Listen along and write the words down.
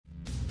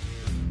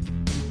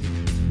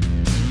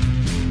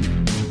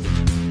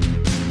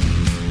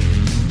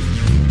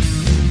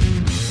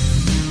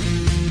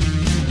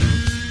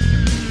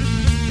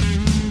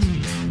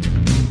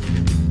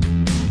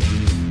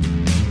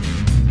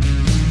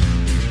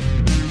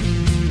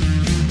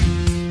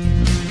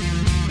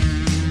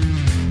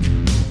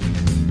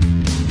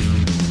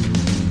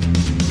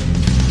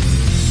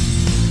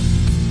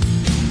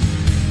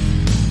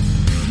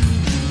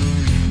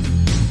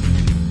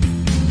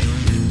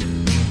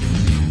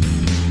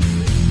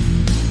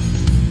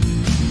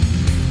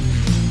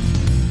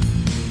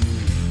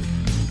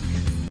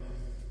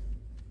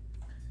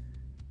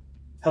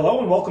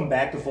Hello and welcome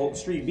back to Fulton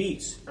Street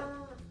Beats.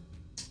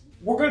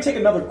 We're going to take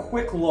another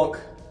quick look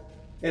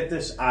at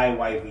this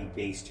IYV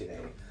bass today.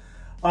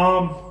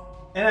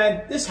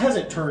 This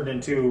hasn't turned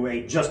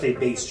into just a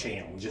bass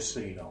channel, just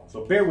so you know.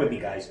 So bear with me,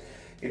 guys.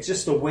 It's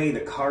just the way the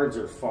cards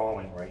are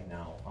falling right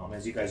now.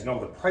 As you guys know,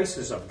 the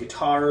prices of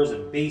guitars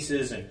and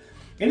basses and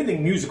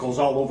anything musical is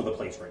all over the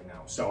place right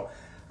now. So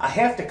I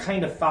have to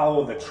kind of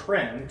follow the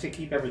trend to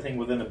keep everything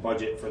within the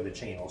budget for the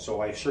channel.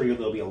 So I assure you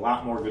there'll be a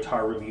lot more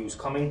guitar reviews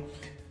coming.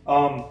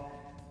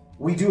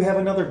 We do have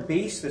another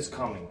bass that's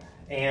coming,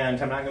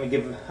 and I'm not going to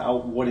give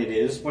out what it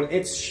is, but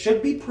it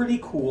should be pretty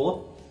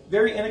cool,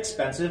 very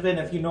inexpensive, and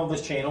if you know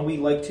this channel, we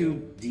like to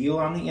deal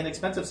on the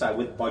inexpensive side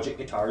with budget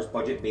guitars,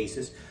 budget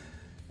basses,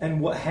 and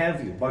what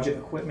have you, budget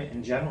equipment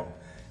in general.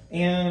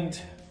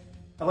 And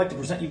I like to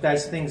present you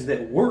guys things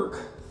that work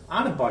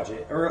on a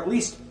budget, or at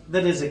least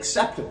that is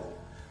acceptable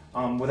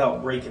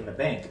without breaking the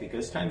bank,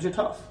 because times are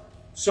tough.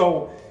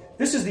 So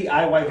this is the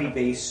IYV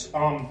bass.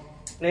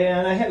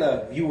 And I had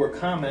a viewer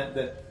comment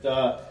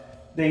that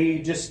they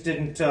just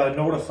didn't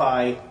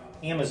notify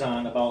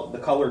Amazon about the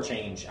color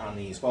change on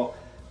these. Well,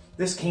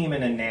 this came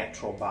in a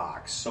natural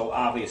box, so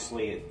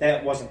obviously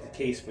that wasn't the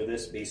case for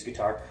this bass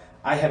guitar.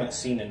 I haven't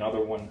seen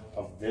another one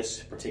of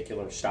this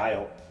particular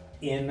style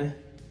in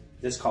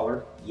this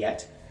color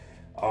yet,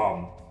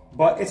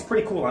 but it's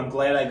pretty cool. I'm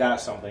glad I got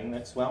something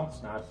that's, well,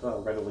 it's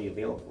not readily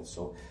available,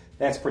 so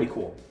that's pretty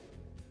cool.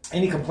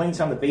 Any complaints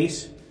on the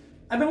bass?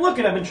 I've been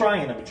looking, I've been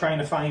trying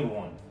to find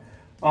one.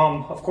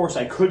 Of course,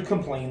 I could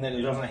complain that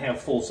it doesn't have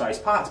full-size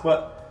pots,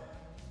 but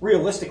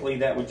realistically,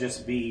 that would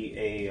just be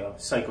a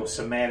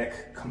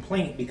psychosomatic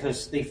complaint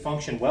because they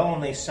function well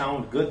and they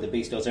sound good. The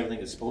bass does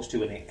everything it's supposed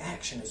to, and the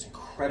action is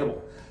incredible.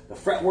 The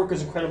fretwork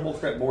is incredible, the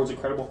fretboard's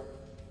incredible.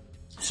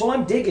 So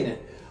I'm digging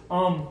it.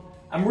 I'm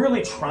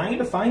really trying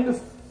to find a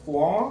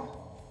flaw.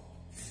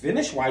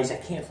 Finish-wise, I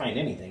can't find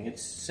anything.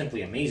 It's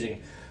simply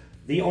amazing.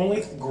 The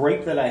only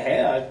gripe that I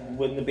had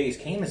when the bass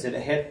came is that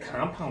it had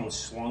compounds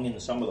slung in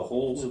some of the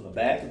holes in the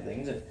back and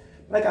things,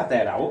 but I got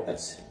that out.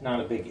 That's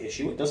not a big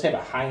issue. It does have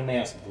a high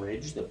mass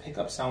bridge. The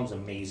pickup sounds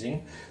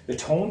amazing. The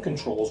tone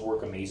controls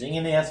work amazing.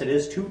 And yes, it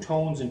is 2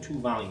 tones and 2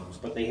 volumes,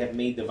 but they have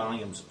made the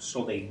volumes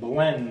so they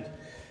blend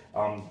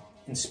and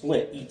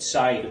split each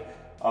side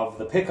of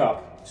the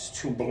pickup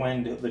to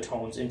blend the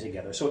tones in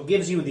together. So it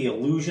gives you the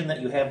illusion that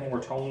you have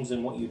more tones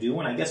than what you do,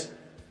 and I guess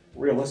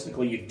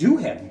realistically you do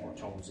have more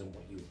tones than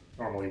what you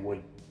normally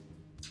would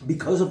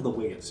because of the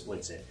way it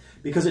splits it,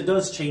 because it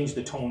does change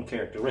the tone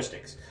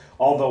characteristics,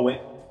 although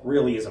it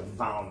really is a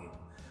volume.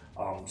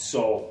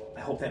 So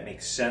I hope that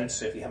makes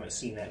sense. If you haven't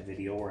seen that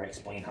video where I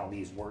explain how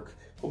these work,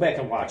 go back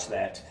and watch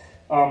that.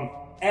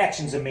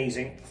 Action's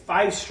amazing.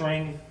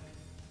 5-string,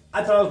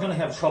 I thought I was going to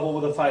have trouble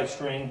with a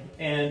 5-string,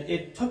 and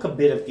it took a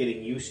bit of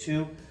getting used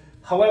to.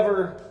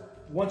 However,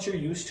 once you're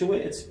used to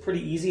it, it's pretty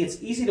easy.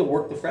 It's easy to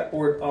work the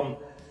fretboard.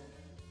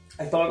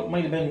 I thought it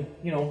might have been,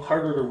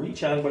 harder to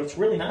reach on, but it's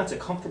really not. It's a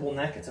comfortable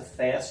neck. It's a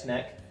fast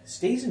neck.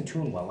 Stays in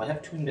tune well. I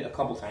have tuned it a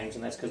couple times,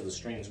 and that's because the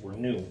strings were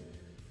new.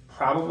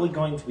 Probably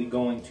going to be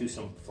going to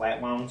some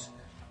flat wounds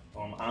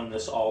on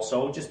this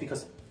also, just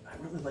because I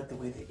really like the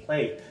way they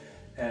play.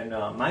 And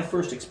my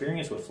first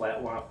experience with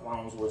flat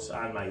wounds was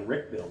on my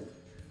Rick build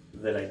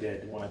that I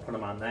did when I put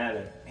them on that,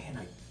 and man,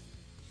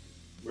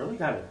 I really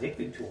got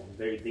addicted to them.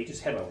 They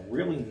just have a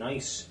really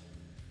nice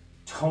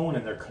tone,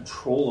 and they're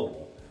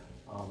controllable.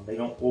 They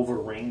don't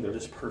over-ring, they're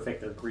just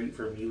perfect, they're great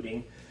for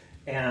muting.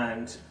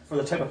 And for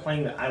the type of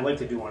playing that I like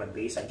to do on a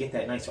bass, I get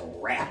that nice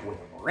rap with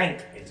a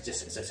rank. It's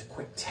just a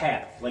quick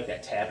tap. Like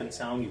that tapping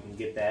sound, you can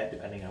get that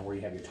depending on where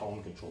you have your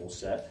tone control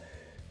set.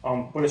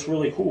 But it's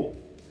really cool.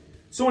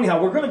 So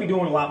anyhow, we're going to be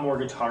doing a lot more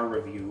guitar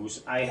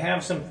reviews. I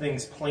have some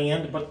things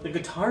planned, but the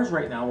guitars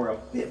right now are a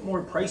bit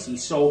more pricey,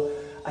 so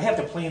I have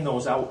to plan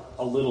those out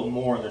a little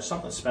more, and there's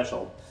something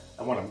special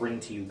I want to bring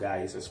to you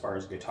guys as far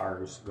as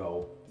guitars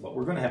go. But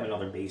we're going to have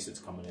another bass that's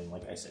coming in,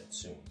 like I said,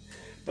 soon.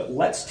 But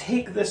let's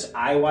take this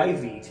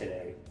IYV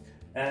today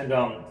and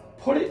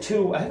put it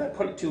to, I haven't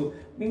put it to,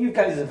 I mean, you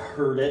guys have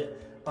heard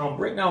it.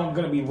 Right now I'm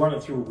going to be running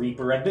through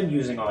Reaper. I've been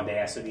using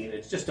Audacity, and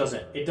it just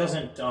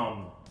doesn't,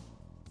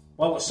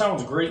 well, it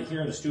sounds great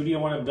here in the studio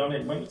when I've done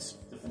it, but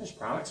the finished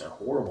products are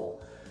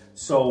horrible.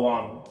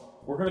 So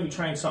we're going to be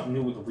trying something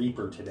new with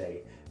Reaper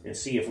today and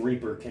see if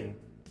Reaper can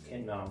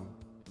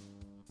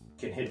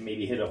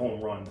maybe hit a home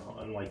run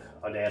unlike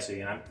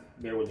Audacity. And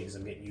bear with me because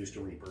I'm getting used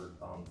to Reaper.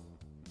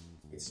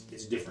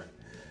 It's different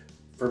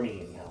for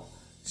me anyhow.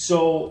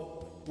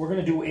 So we're going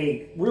to do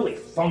a really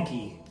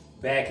funky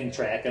backing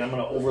track, and I'm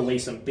going to overlay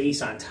some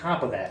bass on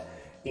top of that.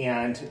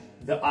 And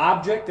the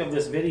object of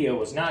this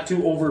video is not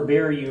to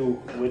overbear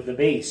you with the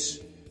bass,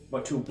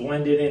 but to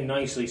blend it in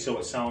nicely so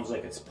it sounds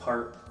like it's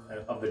part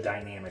of the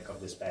dynamic of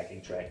this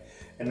backing track.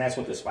 And that's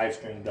what this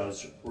 5-string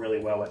does really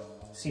well. It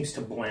seems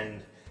to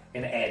blend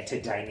and add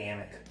to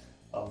dynamic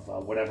of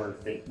whatever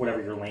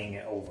you're laying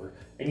it over.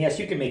 And yes,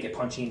 you can make it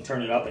punchy and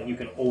turn it up, and you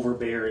can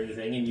overbear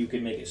anything, and you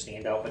can make it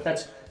stand out, but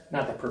that's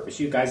not the purpose.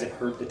 You guys have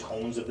heard the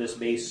tones of this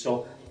bass,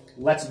 so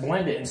let's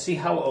blend it and see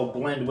how it will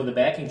blend with the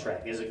backing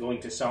track. Is it going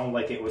to sound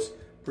like it was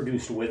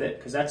produced with it?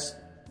 Because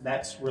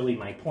that's really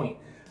my point.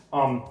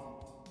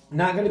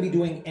 Not going to be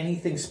doing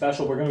anything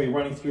special. We're going to be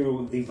running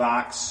through the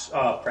Vox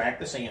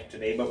practice amp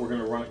today, but we're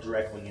going to run it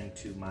directly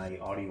into my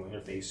audio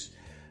interface.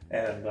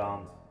 And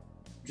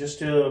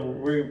just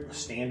a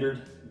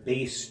standard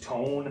bass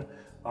tone,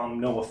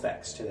 no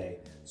effects today.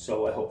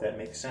 So I hope that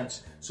makes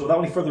sense. So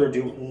without any further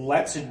ado,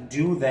 let's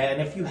do that.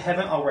 And if you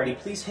haven't already,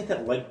 please hit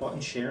that like button,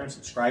 share, and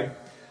subscribe.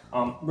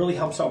 Really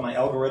helps out my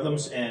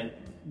algorithms, and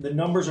the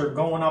numbers are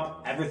going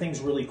up. Everything's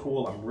really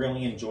cool. I'm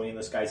really enjoying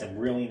this, guys. I'm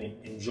really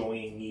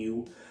enjoying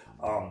you.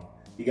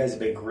 You guys have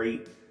been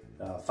great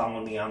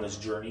following me on this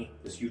journey,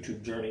 this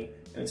YouTube journey,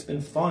 and it's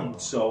been fun.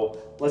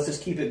 So let's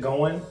just keep it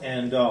going,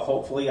 and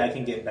hopefully I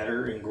can get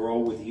better and grow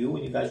with you,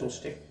 and you guys will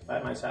stick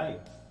by my side.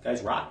 You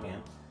guys rock,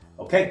 man.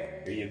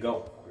 Okay, here you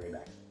go. I'll be right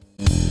back.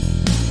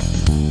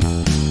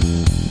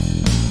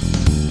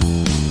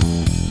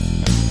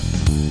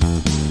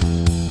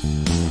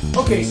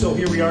 Okay, so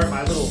here we are in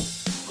my little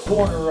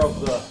corner of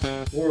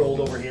the world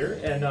over here,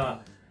 and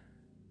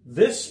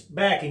this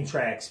backing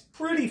track's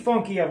pretty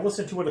funky. I've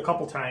listened to it a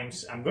couple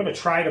times. I'm going to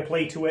try to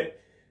play to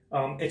it.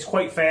 It's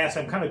quite fast.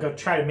 I'm kind of going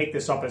to try to make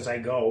this up as I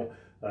go.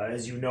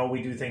 As you know,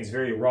 we do things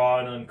very raw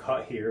and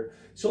uncut here.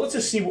 So let's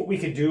just see what we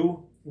can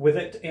do with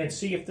it and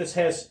see if this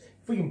has,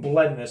 if we can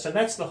blend this. And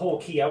that's the whole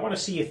key. I want to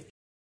see if,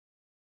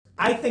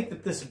 I think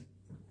that this,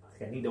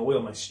 I need to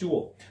oil my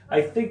stool.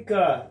 I think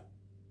that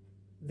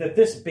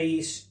this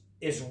bass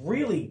is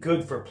really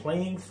good for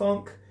playing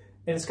funk,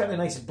 and it's got a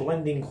nice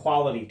blending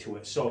quality to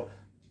it. So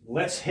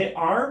let's hit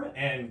arm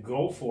and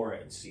go for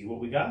it and see what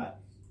we got.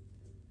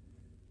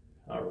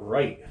 All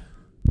right.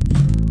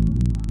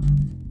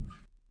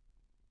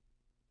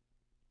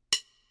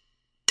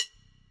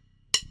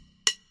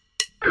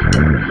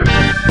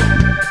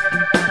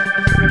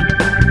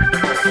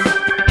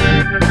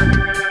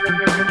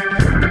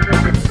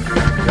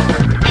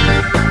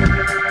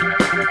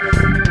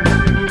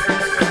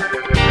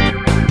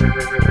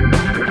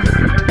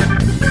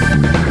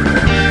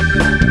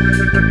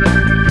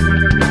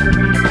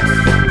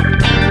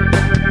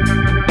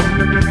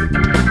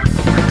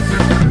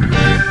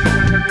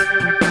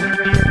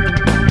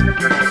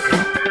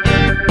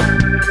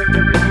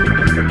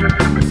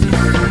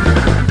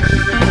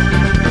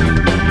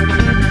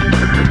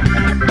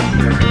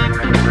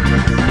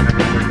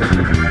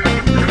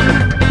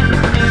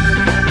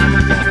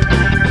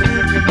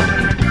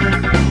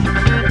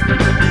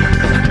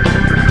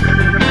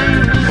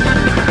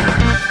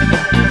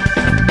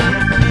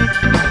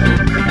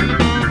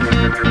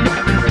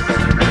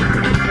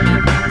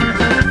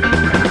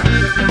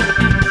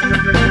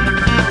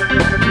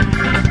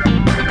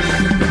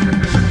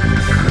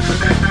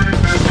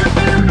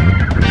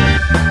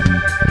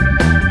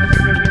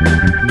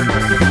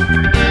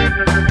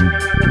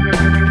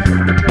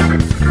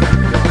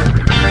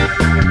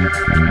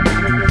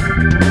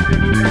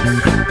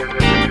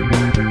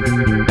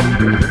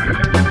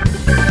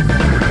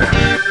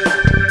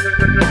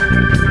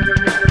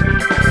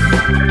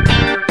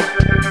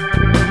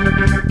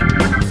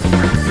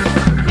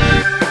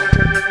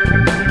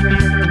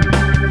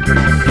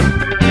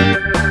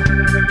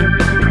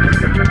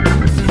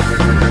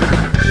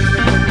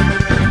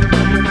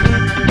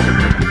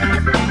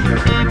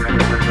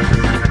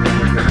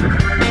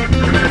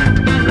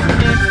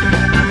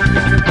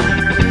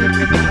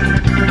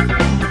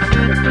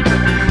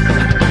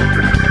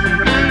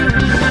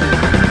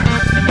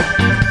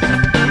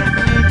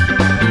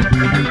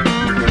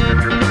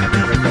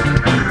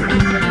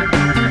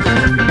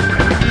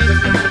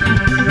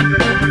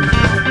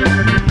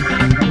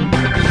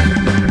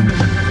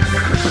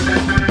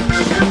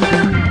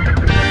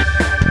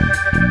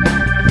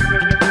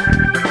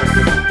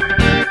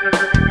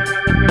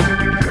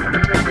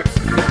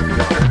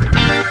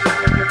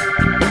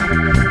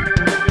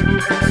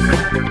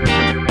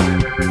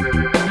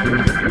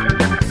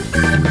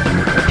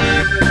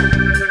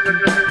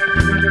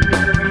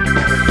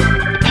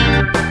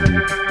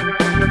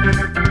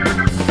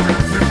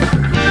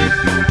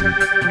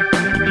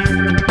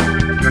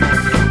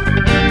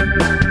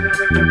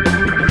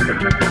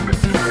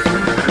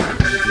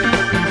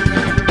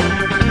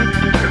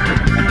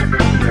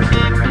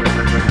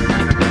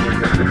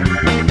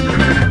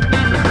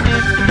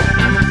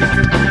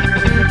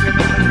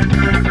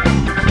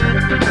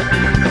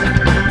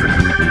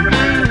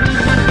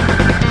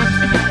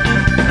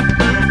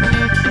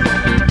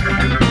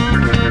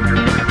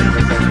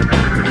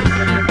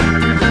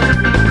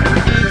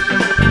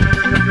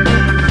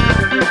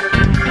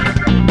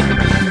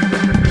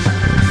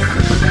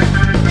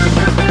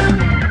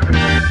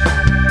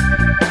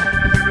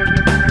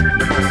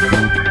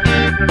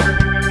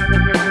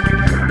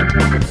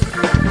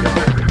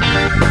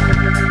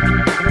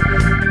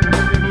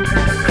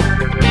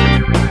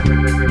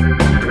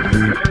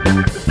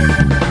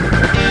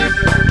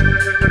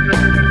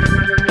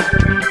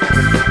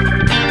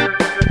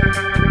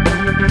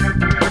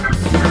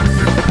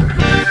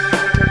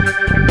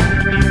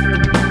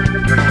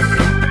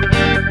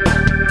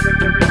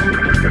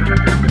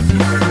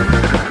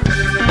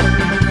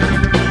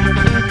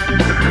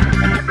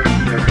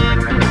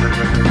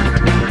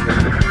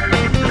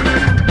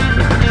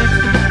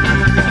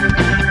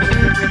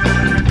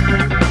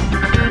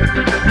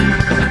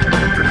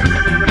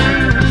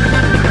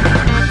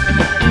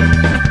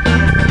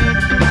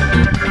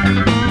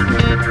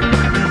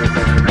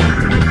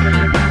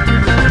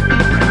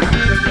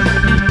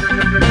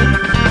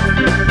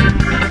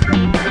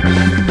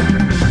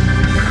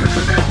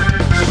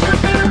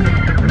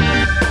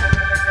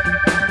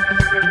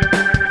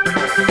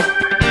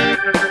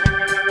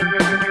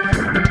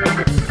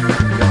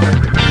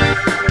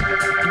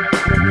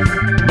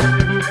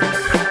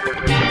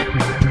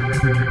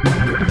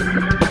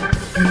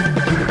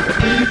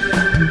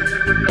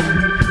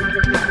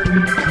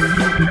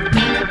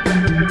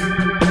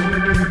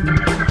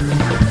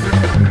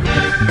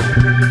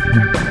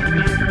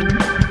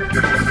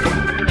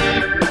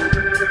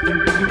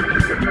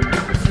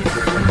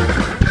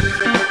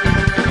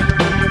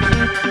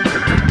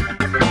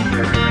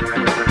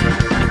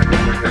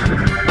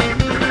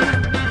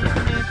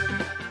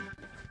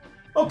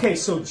 Okay,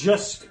 so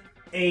just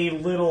a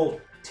little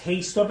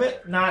taste of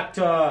it, not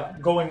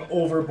going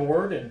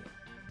overboard, and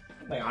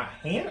my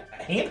hand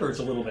hurts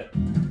a little bit.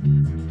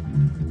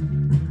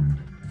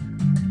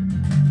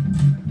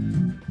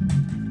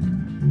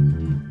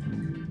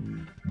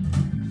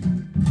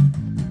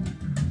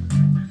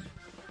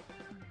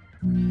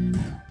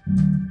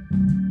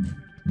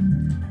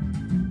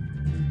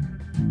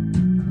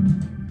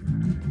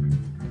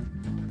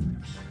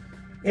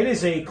 It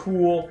is a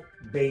cool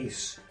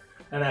bass,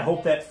 and I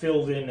hope that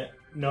filled in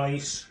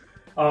nice.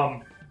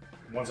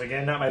 Once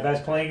again, not my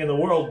best playing in the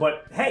world,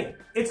 but hey,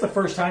 it's the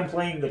first time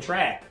playing the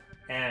track.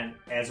 And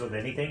as with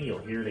anything, you'll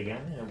hear it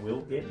again, and it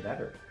will get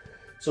better.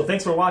 So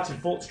thanks for watching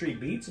Fulton Street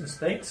Beats, and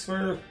thanks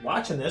for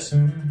watching this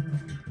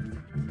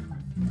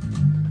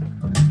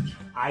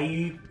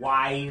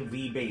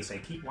IYV bass. I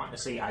keep wanting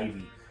to say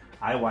IV.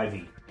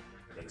 IYV.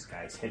 Thanks,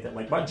 guys. Hit that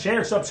like button,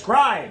 share,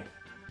 subscribe.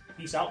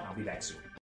 Peace out, and I'll be back soon.